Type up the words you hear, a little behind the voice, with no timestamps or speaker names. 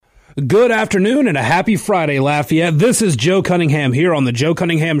Good afternoon and a happy Friday, Lafayette. This is Joe Cunningham here on the Joe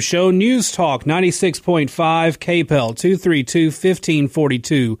Cunningham Show, News Talk 96.5, KPEL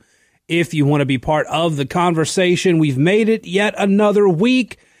 232-1542. If you want to be part of the conversation, we've made it yet another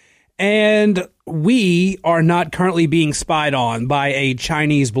week, and we are not currently being spied on by a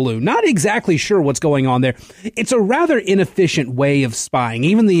Chinese balloon. Not exactly sure what's going on there. It's a rather inefficient way of spying.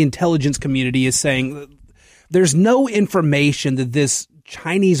 Even the intelligence community is saying there's no information that this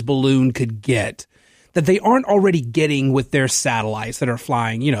Chinese balloon could get that they aren't already getting with their satellites that are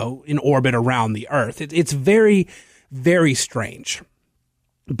flying, in orbit around the Earth. It's very, very strange.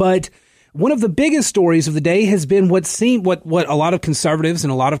 But one of the biggest stories of the day has been what a lot of conservatives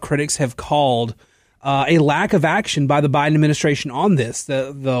and a lot of critics have called a lack of action by the Biden administration on this.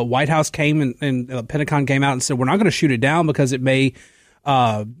 The White House came and the Pentagon came out and said, we're not going to shoot it down because it may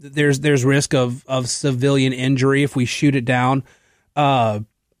there's risk of civilian injury if we shoot it down.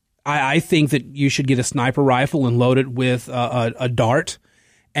 I think that you should get a sniper rifle and load it with a dart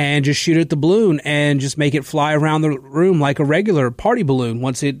and just shoot at the balloon and just make it fly around the room like a regular party balloon.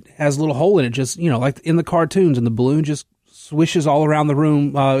 Once it has a little hole in it, just, like in the cartoons, and the balloon just swishes all around the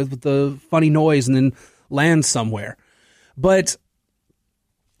room with the funny noise and then lands somewhere. But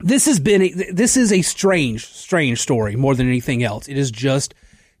this is a strange story more than anything else. It is just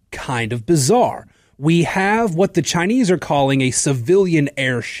kind of bizarre. We have what the Chinese are calling a civilian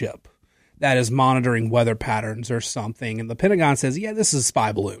airship that is monitoring weather patterns or something. And the Pentagon says, yeah, this is a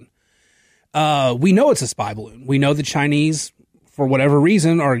spy balloon. We know it's a spy balloon. We know the Chinese, for whatever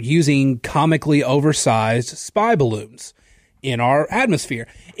reason, are using comically oversized spy balloons in our atmosphere.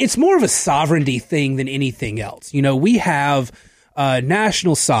 It's more of a sovereignty thing than anything else. We have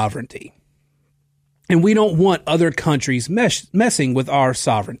national sovereignty, and we don't want other countries messing with our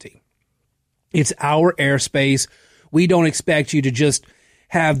sovereignty. It's our airspace. We don't expect you to just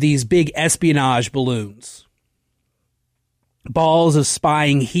have these big espionage balloons, balls of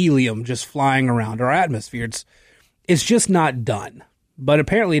spying helium just flying around our atmosphere. It's just not done. But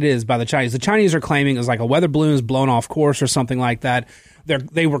apparently it is by the Chinese. The Chinese are claiming it was like a weather balloon is blown off course or something like that.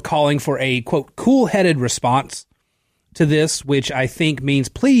 They were calling for a, quote, cool-headed response to this, which I think means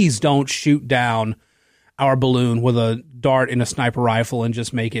please don't shoot down our balloon with a dart and a sniper rifle and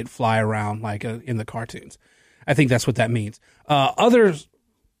just make it fly around like in the cartoons. I think that's what that means. Other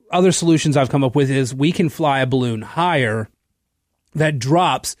solutions I've come up with is we can fly a balloon higher that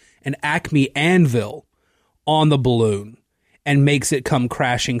drops an Acme anvil on the balloon and makes it come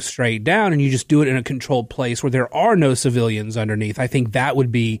crashing straight down, and you just do it in a controlled place where there are no civilians underneath. I think that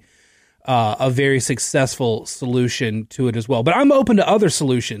would be a very successful solution to it as well. But I'm open to other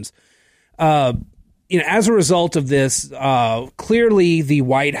solutions. As a result of this, clearly the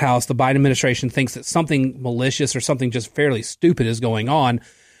White House, the Biden administration, thinks that something malicious or something just fairly stupid is going on.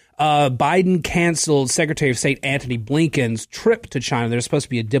 Biden canceled Secretary of State Antony Blinken's trip to China. There's supposed to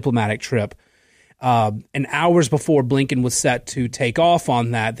be a diplomatic trip. And hours before Blinken was set to take off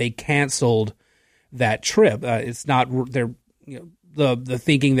on that, they canceled that trip. It's not the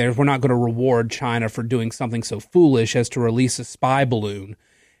thinking there. We're not going to reward China for doing something so foolish as to release a spy balloon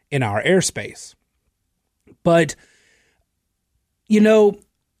in our airspace. But, this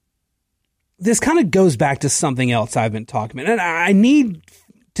kind of goes back to something else I've been talking about. And I need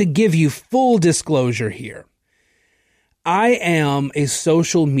to give you full disclosure here. I am a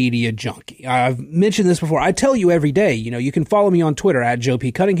social media junkie. I've mentioned this before. I tell you every day, you can follow me on Twitter at Joe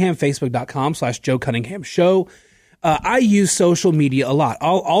P. Cunningham, Facebook.com/Joe Cunningham Show. I use social media a lot.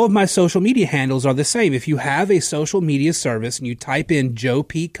 All of my social media handles are the same. If you have a social media service and you type in Joe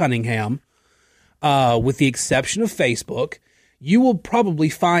P. Cunningham, with the exception of Facebook, you will probably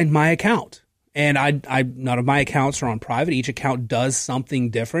find my account. And I none of my accounts are on private. Each account does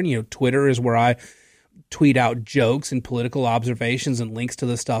something different. Twitter is where I tweet out jokes and political observations and links to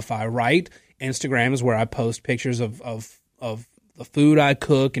the stuff I write. Instagram is where I post pictures of the food I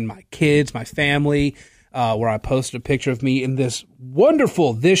cook and my kids, my family, where I posted a picture of me in this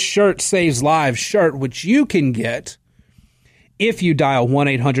wonderful This Shirt Saves Lives shirt, which you can get if you dial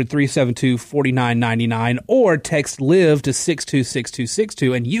 1-800-372-4999 or text LIVE to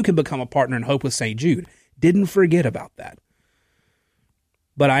 626262, and you can become a partner in Hope with St. Jude. Didn't forget about that.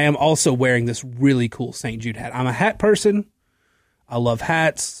 But I am also wearing this really cool St. Jude hat. I'm a hat person. I love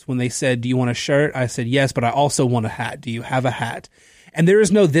hats. When they said, do you want a shirt? I said, yes, but I also want a hat. Do you have a hat? And there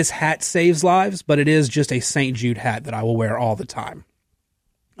is no this hat saves lives, but it is just a St. Jude hat that I will wear all the time.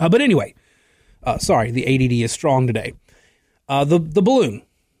 But anyway, sorry, the ADD is strong today. The balloon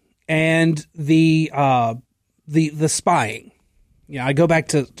and the spying. I go back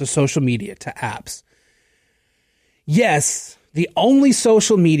to social media, to apps. Yes, The only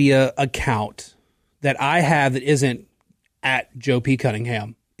social media account that I have that isn't at Joe P.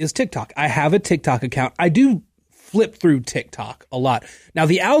 Cunningham is TikTok. I have a TikTok account. I do flip through TikTok a lot. Now,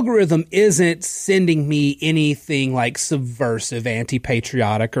 the algorithm isn't sending me anything like subversive,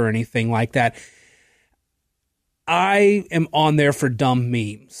 anti-patriotic, or anything like that. I am on there for dumb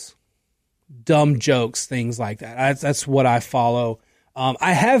memes, dumb jokes, things like that. That's what I follow.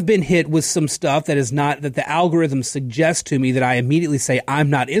 I have been hit with some stuff that is not, that the algorithm suggests to me, that I immediately say, I'm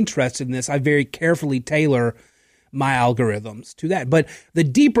not interested in this. I very carefully tailor my algorithms to that. But the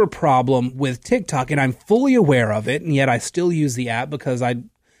deeper problem with TikTok, and I'm fully aware of it, and yet I still use the app because I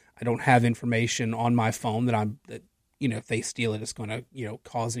don't have information on my phone that if they steal it, it's going to,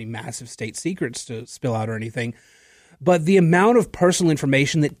 cause any massive state secrets to spill out or anything. But the amount of personal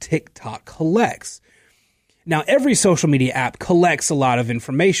information that TikTok collects. Now, every social media app collects a lot of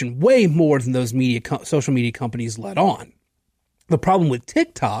information, way more than those social media companies let on. The problem with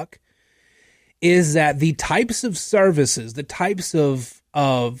TikTok is that the types of services, the types of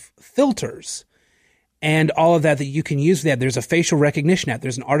filters, and all of that you can use, there's a facial recognition app,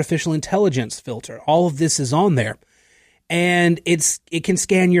 there's an artificial intelligence filter. All of this is on there. And it can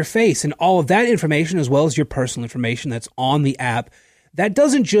scan your face, and all of that information, as well as your personal information that's on the app, that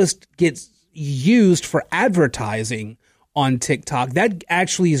doesn't just get used for advertising on TikTok. That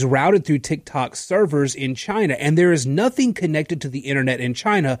actually is routed through TikTok servers in China, and there is nothing connected to the internet in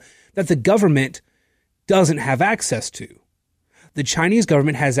China that the government doesn't have access to. The Chinese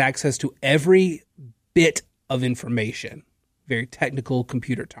government has access to every bit of information, very technical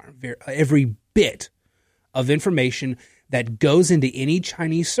computer term, every bit of information that goes into any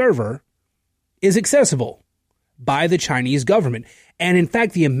Chinese server is accessible by the Chinese government. And in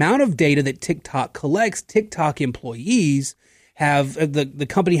fact, the amount of data that TikTok collects, TikTok employees have, the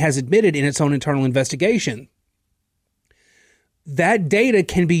company has admitted in its own internal investigation, that data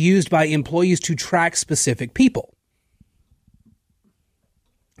can be used by employees to track specific people.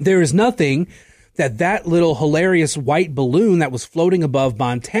 There is nothing that little hilarious white balloon that was floating above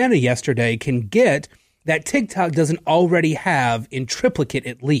Montana yesterday can get that TikTok doesn't already have in triplicate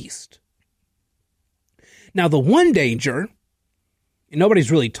at least. Now, the one danger, and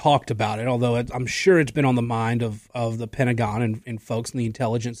nobody's really talked about it, although I'm sure it's been on the mind of the Pentagon and folks in the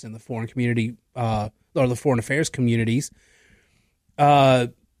intelligence and the foreign community, or the foreign affairs communities.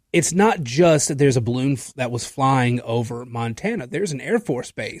 It's not just that there's a balloon that was flying over Montana. There's an Air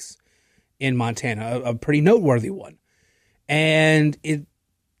Force base in Montana, a pretty noteworthy one. And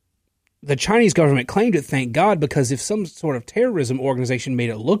the Chinese government claimed it, thank God, because if some sort of terrorism organization made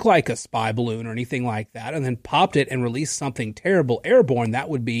it look like a spy balloon or anything like that and then popped it and released something terrible airborne, that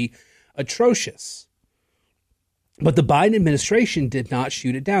would be atrocious. But the Biden administration did not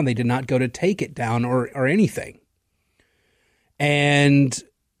shoot it down. They did not go to take it down or anything. And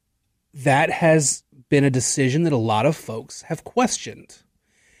that has been a decision that a lot of folks have questioned.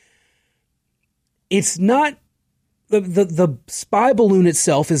 It's not the spy balloon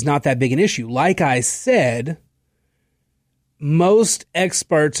itself is not that big an issue. Like I said, most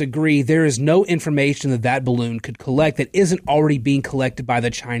experts agree there is no information that balloon could collect that isn't already being collected by the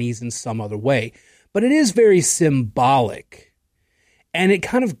Chinese in some other way. But it is very symbolic. And it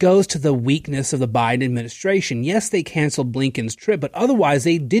kind of goes to the weakness of the Biden administration. Yes, they canceled Blinken's trip, but otherwise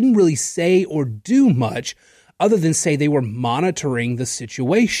they didn't really say or do much other than say they were monitoring the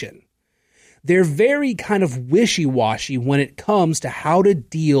situation. They're very kind of wishy-washy when it comes to how to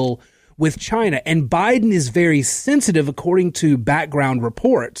deal with China. And Biden is very sensitive, according to background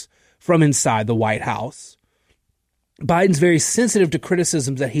reports from inside the White House. Biden's very sensitive to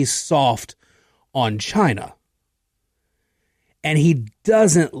criticisms that he's soft on China. And he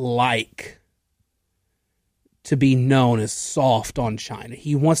doesn't like to be known as soft on China.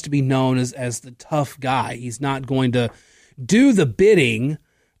 He wants to be known as the tough guy. He's not going to do the bidding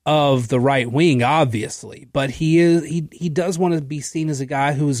of the right wing, obviously, but he does want to be seen as a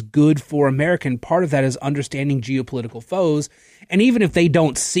guy who is good for America. And part of that is understanding geopolitical foes. And even if they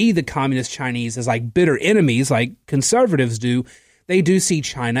don't see the communist Chinese as like bitter enemies like conservatives do, they do see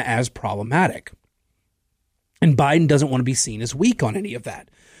China as problematic. And Biden doesn't want to be seen as weak on any of that.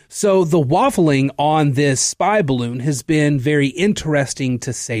 So the waffling on this spy balloon has been very interesting,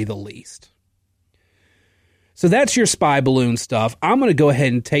 to say the least. So that's your spy balloon stuff. I'm going to go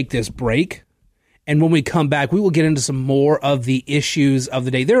ahead and take this break. And when we come back, we will get into some more of the issues of the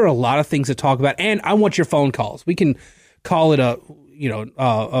day. There are a lot of things to talk about, and I want your phone calls. We can call it a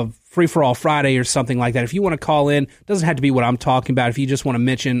free-for-all Friday or something like that. If you want to call in, it doesn't have to be what I'm talking about. If you just want to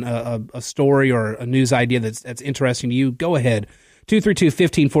mention a story or a news idea that's interesting to you, go ahead.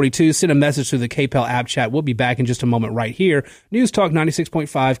 232-1542. Send a message through the KPEL app chat. We'll be back in just a moment right here. News Talk 96.5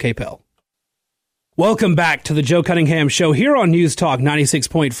 KPEL. Welcome back to the Joe Cunningham Show here on News Talk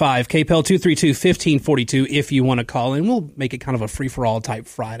 96.5 KPEL 232-1542. If you want to call in, we'll make it kind of a free-for-all type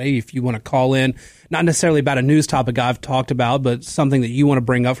Friday. If you want to call in, not necessarily about a news topic I've talked about, but something that you want to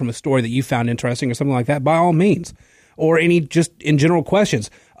bring up from a story that you found interesting or something like that, by all means. Or any just in general questions.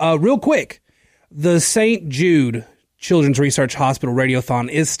 Real quick, the St. Jude Children's Research Hospital Radiothon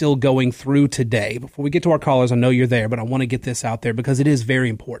is still going through today. Before we get to our callers, I know you're there, but I want to get this out there because it is very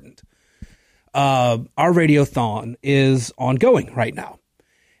important. Our radiothon is ongoing right now.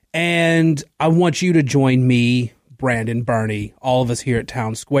 And I want you to join me, Brandon, Bernie, all of us here at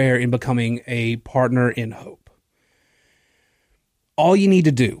Town Square in becoming a partner in hope. All you need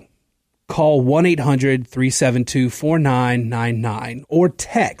to do, call 1-800-372-4999 or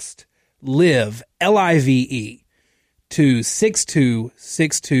text LIVE, L-I-V-E, to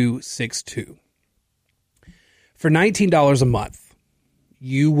 626262. For $19 a month,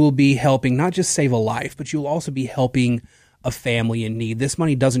 you will be helping not just save a life, but you'll also be helping a family in need. This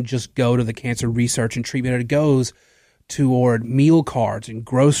money doesn't just go to the cancer research and treatment. It goes toward meal cards and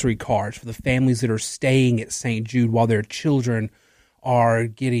grocery cards for the families that are staying at St. Jude while their children are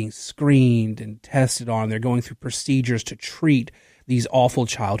getting screened and tested on. They're going through procedures to treat these awful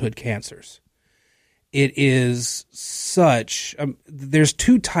childhood cancers. It is such, there's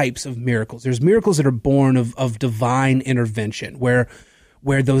two types of miracles. There's miracles that are born of divine intervention, where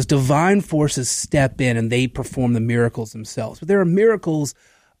those divine forces step in and they perform the miracles themselves. But there are miracles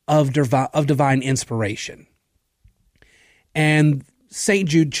of divine inspiration. And St.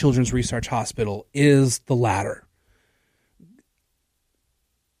 Jude Children's Research Hospital is the latter.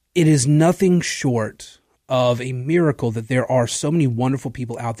 It is nothing short of a miracle that there are so many wonderful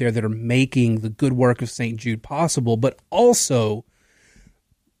people out there that are making the good work of St. Jude possible, but also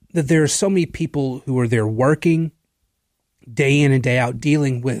that there are so many people who are there working day in and day out,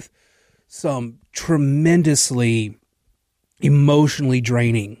 dealing with some tremendously emotionally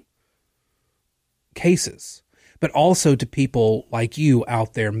draining cases, but also to people like you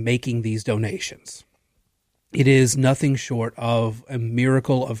out there making these donations. It is nothing short of a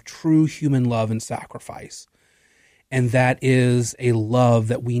miracle of true human love and sacrifice. And that is a love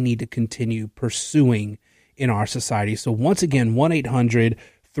that we need to continue pursuing in our society. So once again,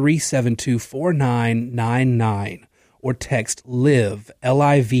 1-800-372-4999 or text LIVE,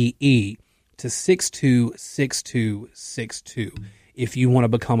 L-I-V-E, to 626262 if you want to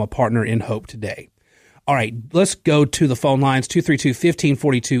become a partner in hope today. All right, let's go to the phone lines,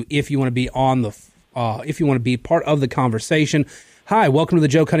 232-1542, if you want to be on the if you want to be part of the conversation. Hi, welcome to the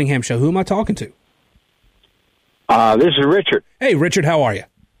Joe Cunningham Show. Who am I talking to? This is Richard. Hey, Richard, how are you?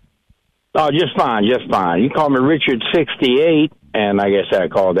 Oh, just fine, just fine. You call me Richard 68, and I guess I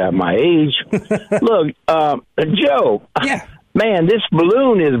call that my age. Look, Joe, yeah, man, this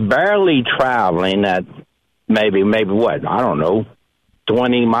balloon is barely traveling at maybe what? I don't know,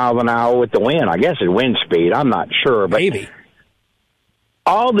 20 miles an hour with the wind. I guess it's wind speed. I'm not sure, but maybe.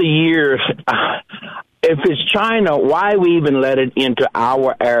 All the years, if it's China, why we even let it into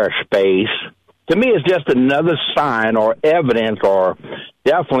our airspace? To me, it's just another sign or evidence or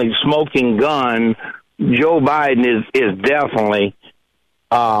definitely smoking gun. Joe Biden is definitely,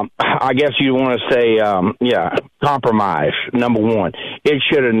 I guess you want to say, compromise, number one. It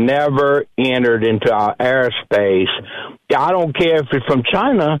should have never entered into our airspace. I don't care if it's from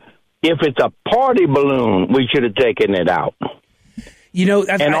China. If it's a party balloon, we should have taken it out. You know,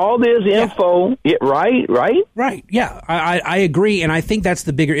 all this info, yeah, right? Yeah, I agree, and I think that's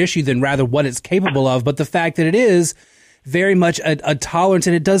the bigger issue than rather what it's capable of, but the fact that it is very much a tolerance,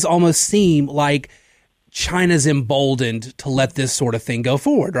 and it does almost seem like China's emboldened to let this sort of thing go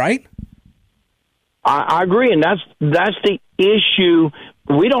forward, right? I agree, and that's the issue.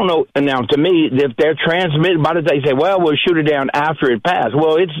 We don't know now. To me, if they're transmitted, by the time they say, "Well, we'll shoot it down after it passed."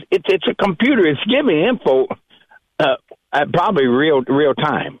 Well, it's a computer. It's giving info. At probably real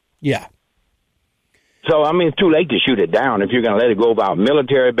time. Yeah. So, I mean, it's too late to shoot it down. If you're going to let it go about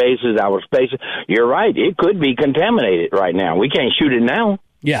military bases, our spaces, you're right. It could be contaminated right now. We can't shoot it now.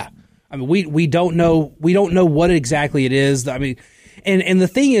 Yeah. I mean, we don't know. We don't know what exactly it is. I mean, and the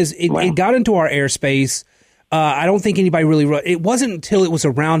thing is, it got into our airspace. I don't think anybody really it wasn't until it was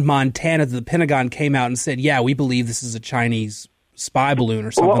around Montana that the Pentagon came out and said, yeah, we believe this is a Chinese spy balloon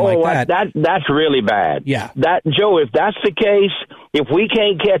or something like that. That's really bad. Yeah. Joe, if that's the case, if we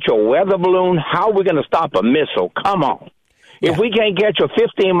can't catch a weather balloon, how are we going to stop a missile? Come on. If we can't catch a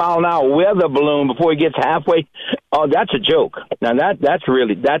 15-mile-an-hour weather balloon before it gets halfway, oh, that's a joke. Now that's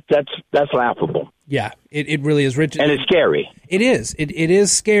laughable. Yeah, it really is, Rich. And it's scary. It is. It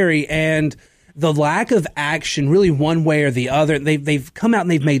is scary, and the lack of action, really one way or the other. They've come out and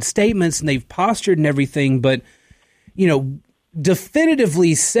they've made statements and they've postured and everything, but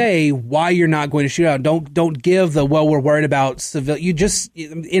definitively say why you're not going to shoot out. Don't give the we're worried about civil. You just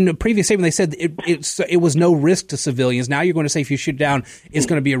in the previous statement they said it was no risk to civilians. Now you're going to say if you shoot down, it's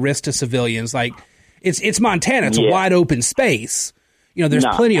going to be a risk to civilians. Like it's Montana. It's a wide open space. There's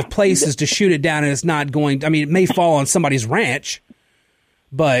plenty of places to shoot it down, and it's not going. I mean, it may fall on somebody's ranch,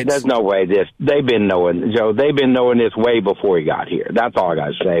 but there's no way they've been knowing, Joe. They've been knowing this way before he got here. That's all I got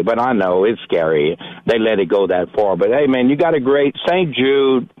to say. But I know it's scary. They let it go that far. But hey, man, you got a great St.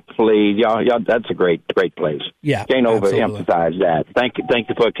 Jude. Please, y'all, that's a great place. Yeah, can't overemphasize that. Thank you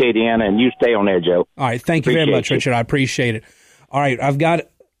for Acadiana, and you stay on there, Joe. All right, thank you very much, Richard. I appreciate it. All right, I've got.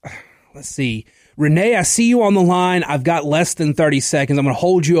 Let's see. Renee, I see you on the line. I've got less than 30 seconds. I'm going to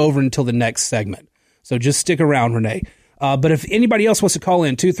hold you over until the next segment. So just stick around, Renee. But if anybody else wants to call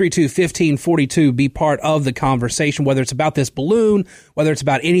in, 232-1542, be part of the conversation, whether it's about this balloon, whether it's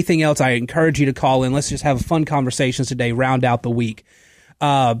about anything else, I encourage you to call in. Let's just have fun conversations today, round out the week.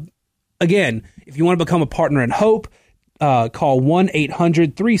 Again, if you want to become a partner in Hope, call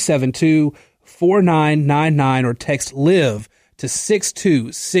 1-800-372-4999 or text LIVE to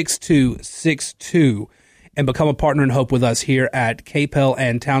 626262 and become a partner in Hope with us here at KPEL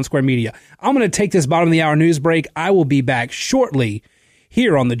and Town Square Media. I'm going to take this bottom of the hour news break. I will be back shortly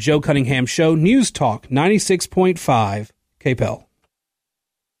here on the Joe Cunningham Show, News Talk 96.5 KPEL.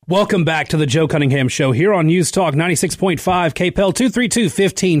 Welcome back to the Joe Cunningham Show here on News Talk 96.5 KPEL,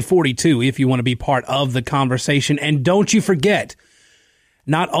 232-1542 if you want to be part of the conversation. And don't you forget,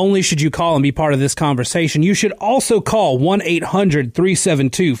 not only should you call and be part of this conversation, you should also call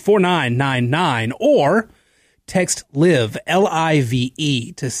 1-800-372-4999 or text LIVE,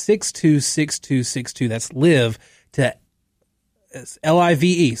 L-I-V-E, to 626262. That's LIVE to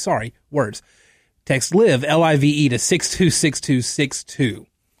L-I-V-E. Sorry, words. Text LIVE, L-I-V-E, to 626262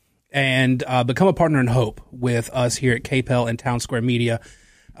 and become a partner in Hope with us here at KPEL and Town Square Media.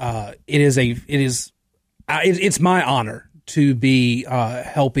 It's my honor to be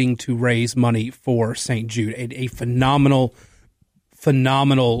helping to raise money for St. Jude, a phenomenal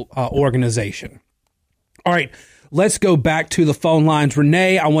organization. All right, let's go back to the phone lines.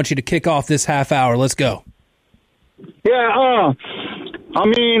 Renee, I want you to kick off this half hour. Let's go. Yeah,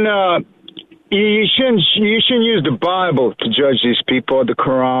 you shouldn't use the Bible to judge these people, or the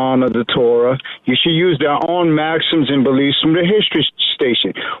Quran, or the Torah. You should use their own maxims and beliefs from the history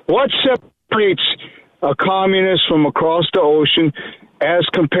station. What separates a communist from across the ocean as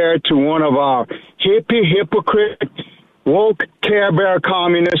compared to one of our hypocrite, woke, Care Bear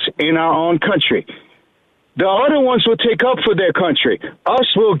communists in our own country? The other ones will take up for their country.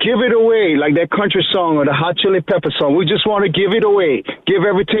 Us will give it away, like that country song or the Hot Chili Pepper song. We just want to give it away, give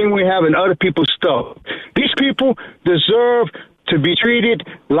everything we have and other people's stuff. These people deserve to be treated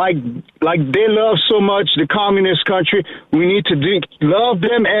like they love so much the communist country. We need to love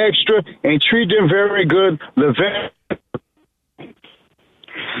them extra and treat them very good.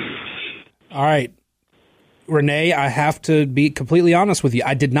 All right. Renee, I have to be completely honest with you.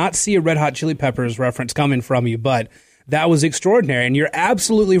 I did not see a Red Hot Chili Peppers reference coming from you, but that was extraordinary, and you're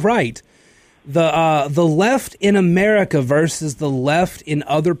absolutely right. The left in America versus the left in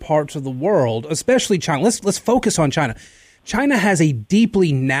other parts of the world, especially China. Let's focus on China. China has a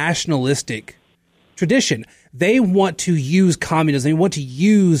deeply nationalistic tradition. They want to use communism. They want to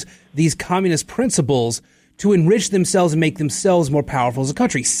use these communist principles to enrich themselves and make themselves more powerful as a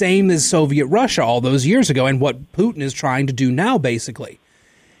country. Same as Soviet Russia all those years ago and what Putin is trying to do now, basically.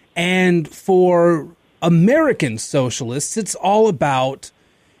 And for American socialists, it's all about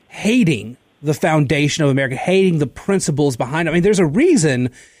hating the foundation of America, hating the principles behind it. I mean, there's a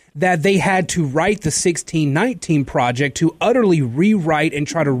reason that they had to write the 1619 Project to utterly rewrite and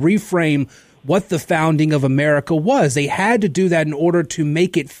try to reframe what the founding of America was. They had to do that in order to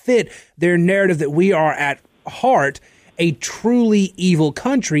make it fit their narrative that we are at heart a truly evil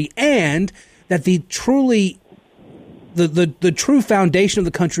country, and that the true foundation of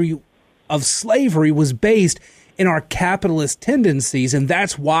the country of slavery was based in our capitalist tendencies, and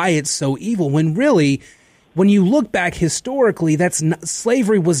that's why it's so evil. When really, when you look back historically,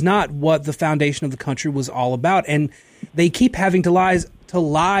 slavery was not what the foundation of the country was all about, and they keep having to lie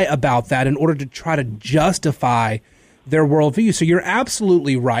about that in order to try to justify their worldview. So you're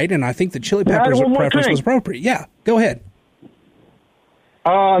absolutely right, and I think the Chili Peppers preference was appropriate. Yeah, go ahead.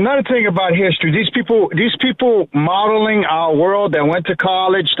 Another thing about history, these people modeling our world that went to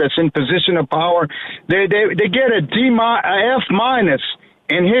college, that's in position of power, they get a F-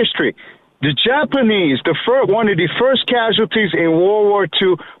 in history. The Japanese, one of the first casualties in World War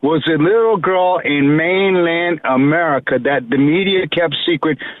II was a little girl in mainland America that the media kept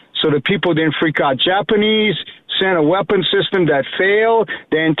secret so the people didn't freak out. Japanese sent a weapon system that failed.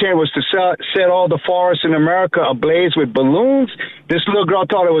 Their intent was to set all the forests in America ablaze with balloons. This little girl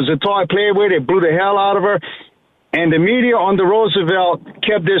thought it was a toy play with. It blew the hell out of her. And the media on the Roosevelt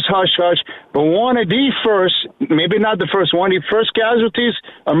kept this hush-hush. But one of the first, maybe not the first, one of the first casualties,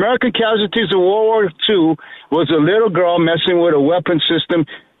 American casualties of World War II was a little girl messing with a weapon system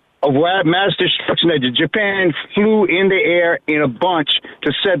of mass destruction that Japan flew in the air in a bunch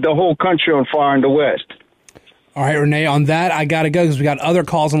to set the whole country on fire in the West. All right, Renee, on that, I got to go because we got other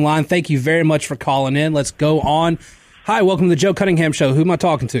calls in line. Thank you very much for calling in. Let's go on. Hi, welcome to the Joe Cunningham Show. Who am I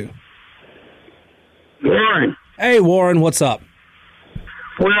talking to? Warren. Hey, Warren, what's up?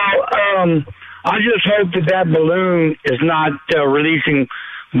 Well, I just hope that balloon is not releasing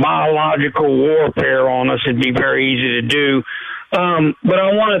biological warfare on us. It'd be very easy to do. But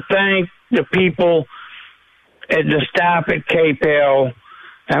I want to thank the people at the staff at KPEL,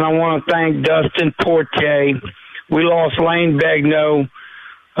 and I want to thank Dustin Portier. We lost Lane Begno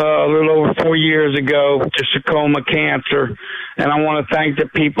a little over 4 years ago to sarcoma cancer, and I want to thank the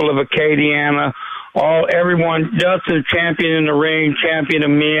people of Acadiana, everyone, Dustin, champion in the ring, champion of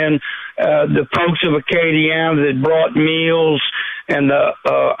men, the folks of Acadiana that brought meals, and the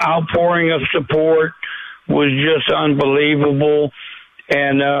outpouring of support was just unbelievable.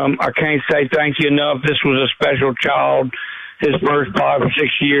 And I can't say thank you enough. This was a special child. His first 5 or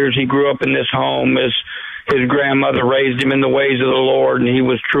 6 years, he grew up in this home. His grandmother raised him in the ways of the Lord, and he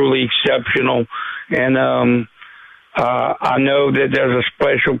was truly exceptional. And I know that there's a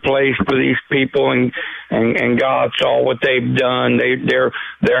special place for these people, and God saw what they've done.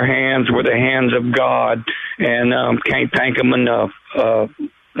 Their hands were the hands of God, and can't thank them enough.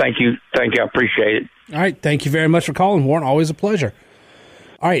 Thank you. I appreciate it. All right, thank you very much for calling, Warren. Always a pleasure.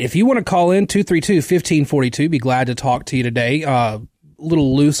 All right, if you want to call in, 232-1542, be glad to talk to you today. A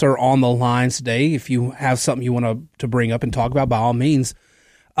little looser on the lines today. If you have something you want to bring up and talk about, by all means.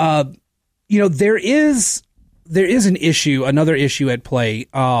 There is an issue, another issue at play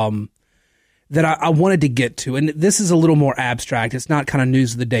that I wanted to get to, and this is a little more abstract. It's not kind of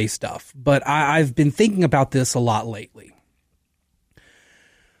news of the day stuff, but I've been thinking about this a lot lately.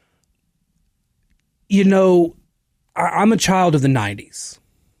 I'm a child of the 90s.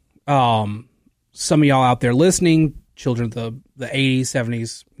 Some of y'all out there listening, children of the 80s,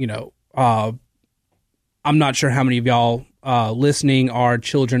 70s, I'm not sure how many of y'all listening are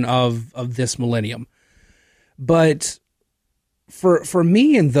children of this millennium. But for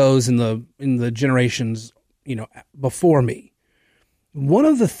me and those in the generations, before me, one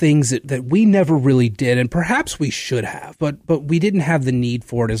of the things that we never really did, and perhaps we should have, but we didn't have the need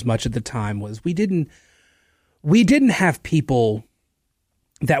for it as much at the time, was we didn't have people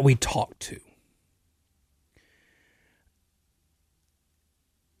that we talked to.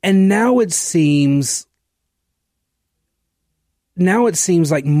 And now it seems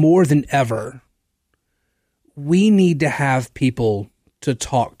like more than ever, we need to have people to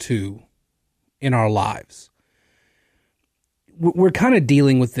talk to in our lives. We're kind of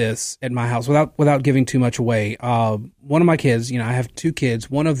dealing with this at my house without giving too much away. One of my kids, I have 2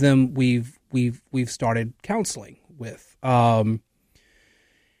 kids. One of them we've started counseling with, and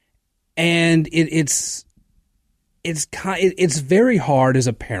it's very hard as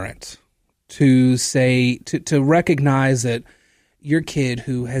a parent to say to recognize that your kid,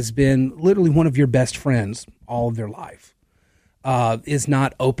 who has been literally one of your best friends all of their life, is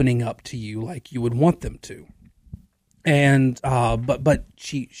not opening up to you like you would want them to. And but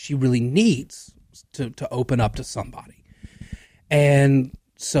she really needs to open up to somebody. And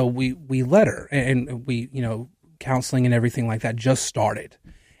so we let her, and we, counseling and everything like that just started,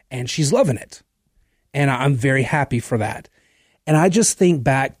 and she's loving it. And I'm very happy for that. And I just think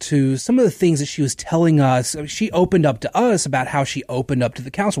back to some of the things that she was telling us. She opened up to us about how she opened up to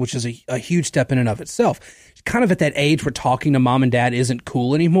the counselor, which is a huge step in and of itself. She's kind of at that age where talking to mom and dad isn't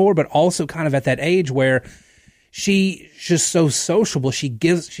cool anymore, but also kind of at that age where she's just so sociable. She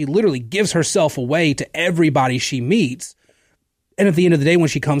literally gives herself away to everybody she meets. And at the end of the day, when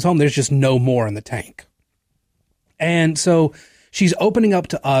she comes home, there's just no more in the tank. And so she's opening up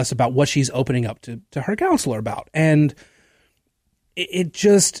to us about what she's opening up to her counselor about. And it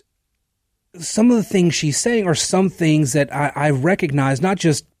just, some of the things she's saying are some things that I recognize, not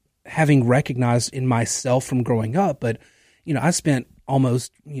just having recognized in myself from growing up, but, I spent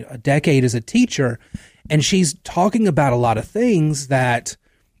almost a decade as a teacher, and she's talking about a lot of things that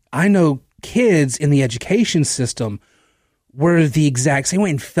I know kids in the education system were the exact same way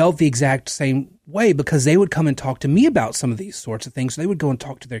and felt the exact same way, because they would come and talk to me about some of these sorts of things. They would go and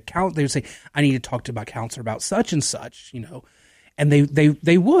talk to their counselor. They would say, I need to talk to my counselor about such and such, and they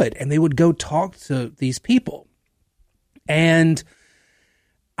would go talk to these people. And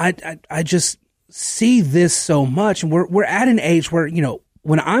I just see this so much. And we're at an age where,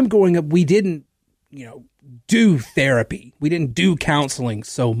 when I'm growing up, we didn't, do therapy. We didn't do counseling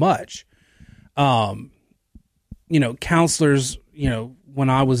so much. Counselors, when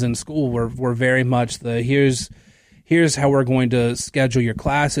I was in school were very much here's how we're going to schedule your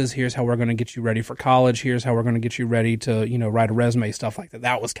classes. Here's how we're going to get you ready for college. Here's how we're going to get you ready to, write a resume, stuff like that.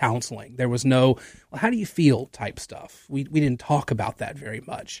 That was counseling. There was no, well, how do you feel type stuff. We didn't talk about that very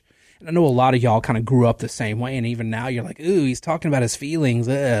much. And I know a lot of y'all kind of grew up the same way. And even now you're like, ooh, he's talking about his feelings.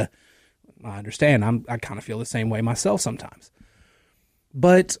 I understand. I kind of feel the same way myself sometimes.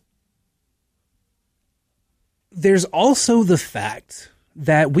 But there's also the fact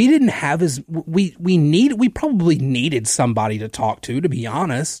that we didn't have we probably needed somebody to talk to be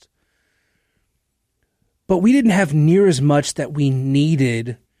honest. But we didn't have near as much that we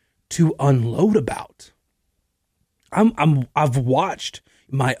needed to unload about. I've watched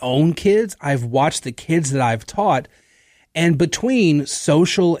my own kids. I've watched the kids that I've taught. And between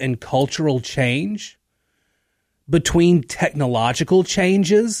social and cultural change, between technological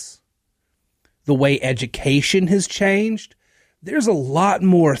changes, the way education has changed, there's a lot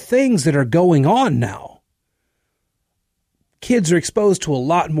more things that are going on now. Kids are exposed to a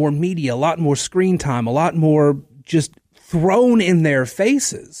lot more media, a lot more screen time, a lot more just thrown in their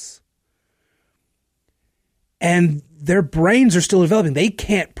faces. And their brains are still developing. They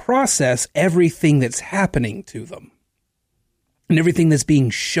can't process everything that's happening to them and everything that's being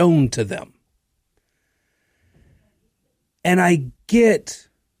shown to them. And I get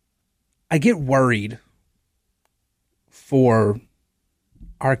worried for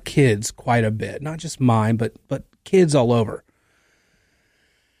our kids quite a bit, not just mine, but kids all over.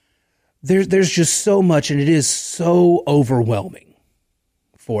 There's just so much, and it is so overwhelming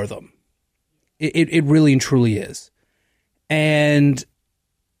for them. It really and truly is. And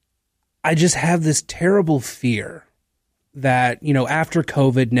I just have this terrible fear that, after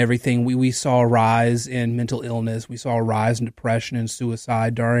COVID and everything, we saw a rise in mental illness. We saw a rise in depression and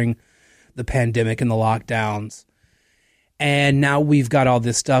suicide during the pandemic and the lockdowns. And now we've got all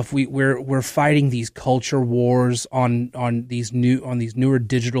this stuff. We're fighting these culture wars on these newer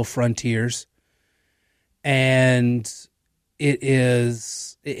digital frontiers. And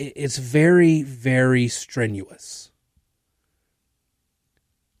it's very, very strenuous.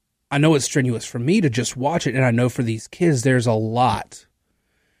 I know it's strenuous for me to just watch it, and I know for these kids, there's a lot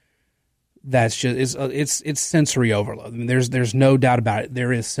that's just it's sensory overload. I mean, there's no doubt about it.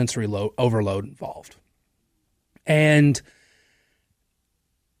 There is sensory overload involved, and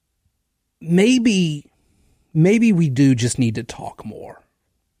maybe we do just need to talk more.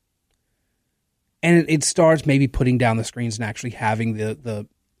 And it starts maybe putting down the screens and actually having the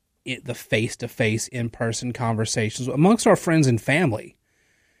face-to-face, in-person conversations amongst our friends and family,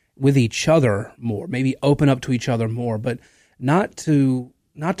 with each other more, maybe open up to each other more, but not to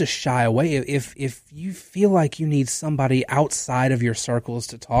shy away. If you feel like you need somebody outside of your circles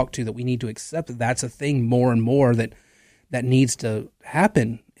to talk to, that we need to accept that that's a thing more and more that needs to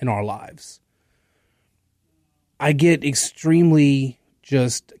happen in our lives. I get extremely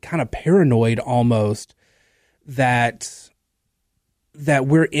just kind of paranoid almost that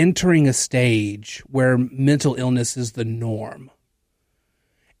we're entering a stage where mental illness is the norm.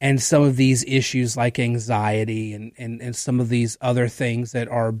 And some of these issues like anxiety and some of these other things that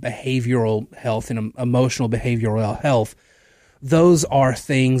are behavioral health and emotional behavioral health, those are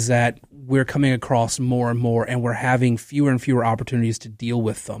things that we're coming across more and more, and we're having fewer and fewer opportunities to deal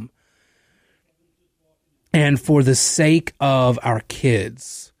with them. And for the sake of our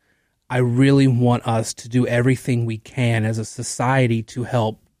kids, I really want us to do everything we can as a society to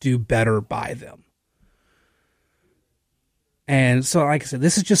help do better by them. And so, like I said,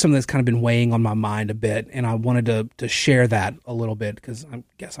 this is just something that's kind of been weighing on my mind a bit, and I wanted to share that a little bit because I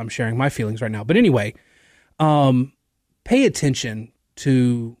guess I'm sharing my feelings right now. But anyway, pay attention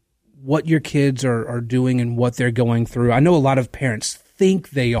to what your kids are doing and what they're going through. I know a lot of parents think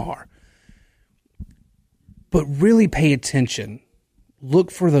they are, but really pay attention. Look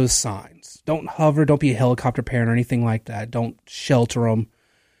for those signs. Don't hover. Don't be a helicopter parent or anything like that. Don't shelter them,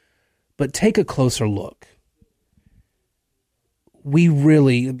 but take a closer look.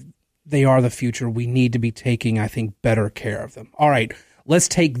 They are the future. We need to be taking, I think, better care of them. All right, let's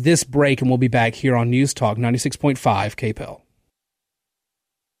take this break, and we'll be back here on News Talk 96.5 KPEL.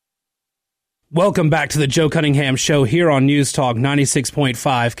 Welcome back to the Joe Cunningham Show here on News Talk 96.5,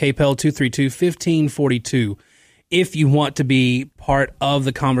 KPEL 232-1542, if you want to be part of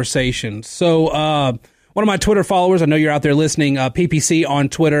the conversation. So one of my Twitter followers, I know you're out there listening, PPC on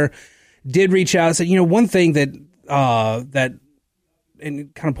Twitter, did reach out and said, one thing that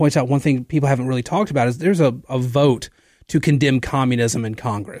and kind of points out one thing people haven't really talked about is there's a vote to condemn communism in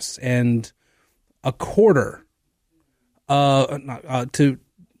Congress, and a quarter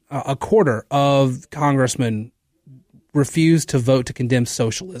of congressmen refused to vote to condemn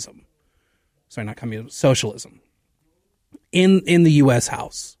socialism. Sorry, not communism, socialism in the U.S.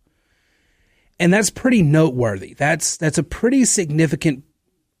 House. And that's pretty noteworthy. That's a pretty significant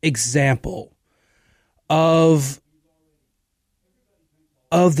example of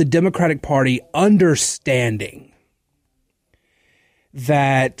the Democratic Party understanding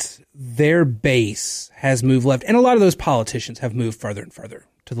that their base has moved left. And a lot of those politicians have moved further and further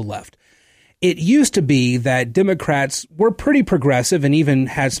to the left. It used to be that Democrats were pretty progressive and even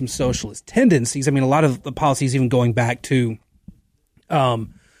had some socialist tendencies. I mean, a lot of the policies even going back to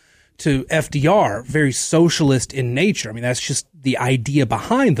FDR, very socialist in nature. I mean, that's just the idea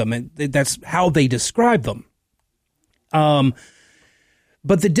behind them, and that's how they describe them. But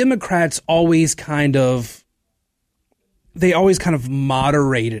the Democrats always kind of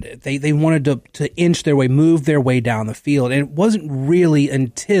moderated it. They wanted to inch their way, move their way down the field. And it wasn't really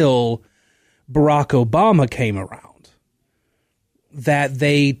until Barack Obama came around that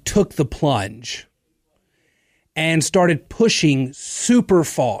they took the plunge and started pushing super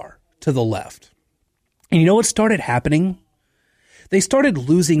far to the left. And you know what started happening? They started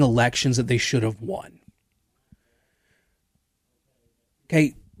losing elections that they should have won.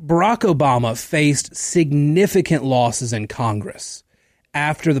 Okay, Barack Obama faced significant losses in Congress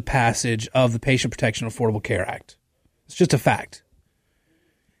after the passage of the Patient Protection Affordable Care Act. It's just a fact.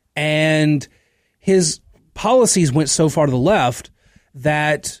 And his policies went so far to the left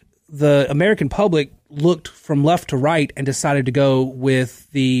that the American public looked from left to right and decided to go with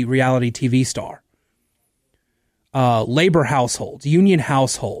the reality TV star. Labor households, union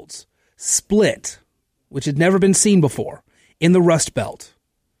households, split, which had never been seen before, in the Rust Belt.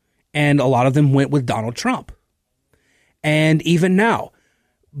 And a lot of them went with Donald Trump. And even now,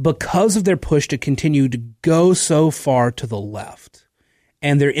 because of their push to continue to go so far to the left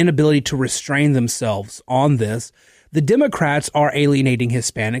and their inability to restrain themselves on this, the Democrats are alienating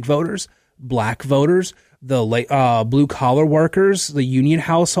Hispanic voters, black voters, the blue-collar workers, the union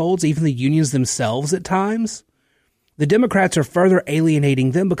households, even the unions themselves at times. The Democrats are further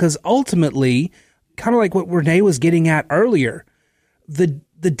alienating them because ultimately, kind of like what Renee was getting at earlier, the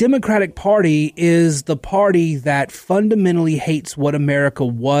Democratic Party is the party that fundamentally hates what America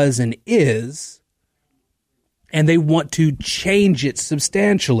was and is, and they want to change it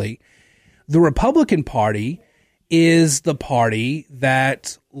substantially. The Republican Party is the party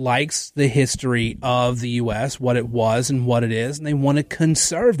that likes the history of the U.S., what it was and what it is, and they want to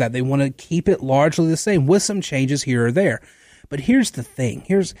conserve that. They want to keep it largely the same with some changes here or there. But here's the thing.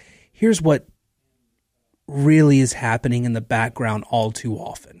 Here's what really is happening in the background all too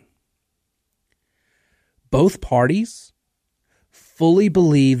often. Both parties fully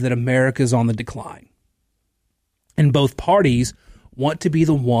believe that America is on the decline. And both parties want to be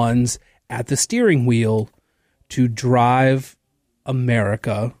the ones at the steering wheel to drive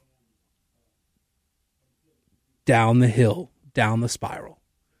America down the hill, down the spiral.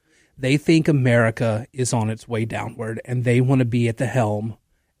 They think America is on its way downward, and they want to be at the helm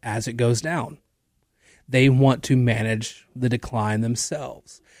as it goes down. They want to manage the decline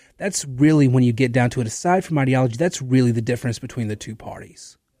themselves. That's really, when you get down to it, aside from ideology, that's really the difference between the two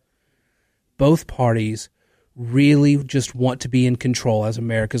parties. Both parties really just want to be in control as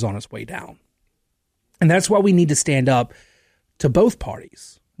America's on its way down. And that's why we need to stand up to both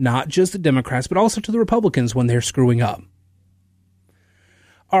parties, not just the Democrats, but also to the Republicans when they're screwing up.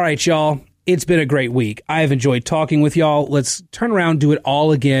 All right, y'all. It's been a great week. I have enjoyed talking with y'all. Let's turn around and do it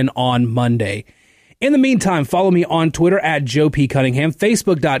all again on Monday. In the meantime, follow me on Twitter at Joe P. Cunningham,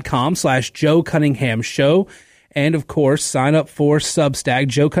 Facebook.com/Joe Cunningham Show. And, of course, sign up for Substack,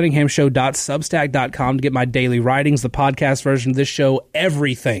 JoeCunninghamShow.substack.com to get my daily writings, the podcast version of this show,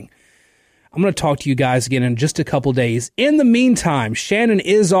 everything. I'm going to talk to you guys again in just a couple days. In the meantime, Shannon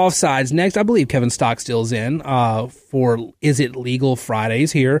is offsides next. I believe Kevin Stockstill's in for Is It Legal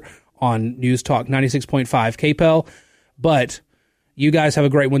Fridays here on News Talk 96.5 KPEL. But you guys have a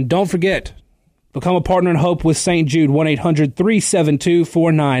great one. Don't forget, become a partner in hope with St. Jude,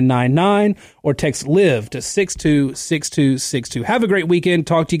 1-800-372-4999, or text LIVE to 626262. Have a great weekend.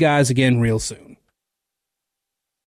 Talk to you guys again real soon.